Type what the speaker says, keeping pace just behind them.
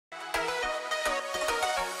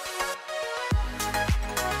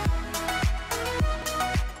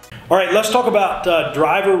All right, let's talk about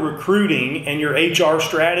driver recruiting and your HR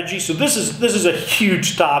strategy. So this is a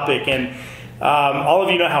huge topic, and all of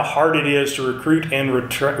you know how hard it is to recruit and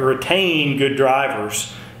retain good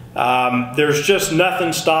drivers. There's just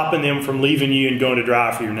nothing stopping them from leaving you and going to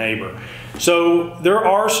drive for your neighbor. So there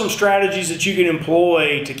are some strategies that you can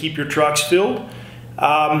employ to keep your trucks filled.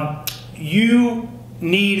 You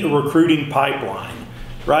need a recruiting pipeline.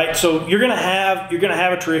 Right, so you're gonna have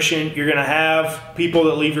attrition. You're gonna have people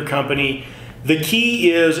that leave your company. The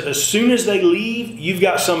key is, as soon as they leave, you've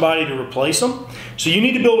got somebody to replace them. So you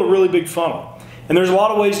need to build a really big funnel, and there's a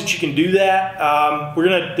lot of ways that you can do that.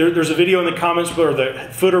 There's a video in the comments or the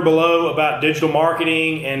footer below about digital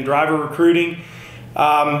marketing and driver recruiting.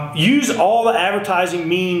 Use all the advertising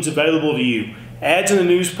means available to you: ads in the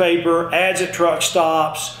newspaper, ads at truck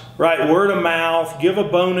stops. Right, word of mouth, give a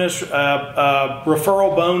bonus,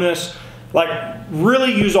 referral bonus, like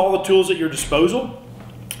really use all the tools at your disposal.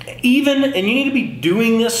 And you need to be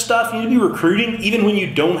doing this stuff, you need to be recruiting even when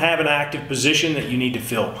you don't have an active position that you need to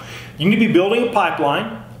fill. You need to be building a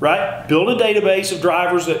pipeline, right? Build a database of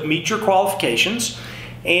drivers that meet your qualifications,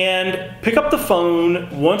 and pick up the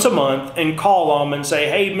phone once a month and call them and say,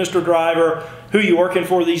 hey, Mr. Driver, who are you working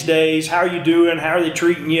for these days? How are you doing? How are they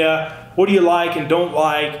treating you? What do you like and don't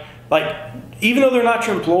like? Like, even though they're not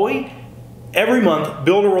your employee, every month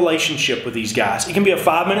build a relationship with these guys. It can be a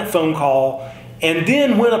 5-minute phone call, and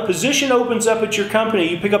then when a position opens up at your company,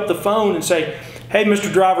 you pick up the phone and say, hey, Mr.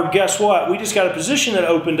 Driver, guess what? We just got a position that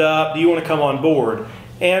opened up. Do you want to come on board?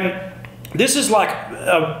 And this is like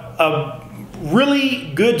a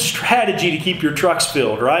really good strategy to keep your trucks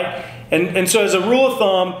filled, right? And so as a rule of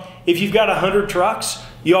thumb, if you've got 100 trucks,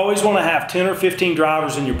 you always want to have 10 or 15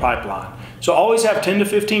 drivers in your pipeline. So always have 10 to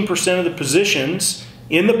 15% of the positions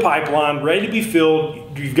in the pipeline ready to be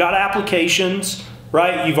filled. You've got applications,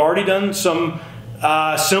 right? You've already done some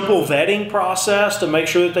simple vetting process to make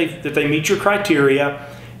sure that they meet your criteria.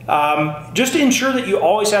 Just to ensure that you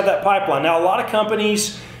always have that pipeline. Now, a lot of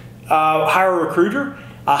companies hire a recruiter.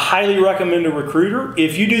 I highly recommend a recruiter.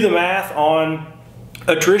 If you do the math on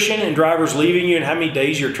attrition and drivers leaving you and how many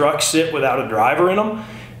days your trucks sit without a driver in them,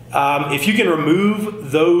 if you can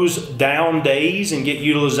remove those down days and get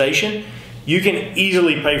utilization, you can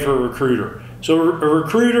easily pay for a recruiter. So a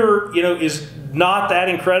recruiter, is not that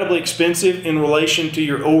incredibly expensive in relation to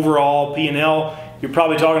your overall P&L. You're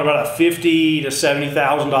probably talking about a $50,000 to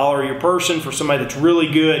 $70,000 a year person for somebody that's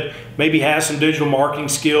really good, maybe has some digital marketing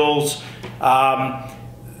skills.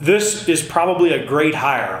 This is probably a great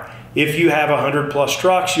hire. If you have 100 plus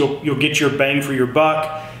trucks, you'll get your bang for your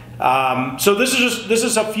buck. So this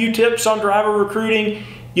is a few tips on driver recruiting.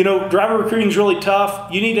 Driver recruiting is really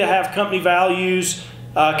tough. You need to have company values,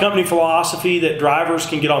 company philosophy that drivers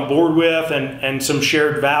can get on board with, and some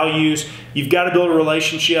shared values. You've got to build a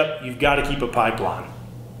relationship. You've got to keep a pipeline.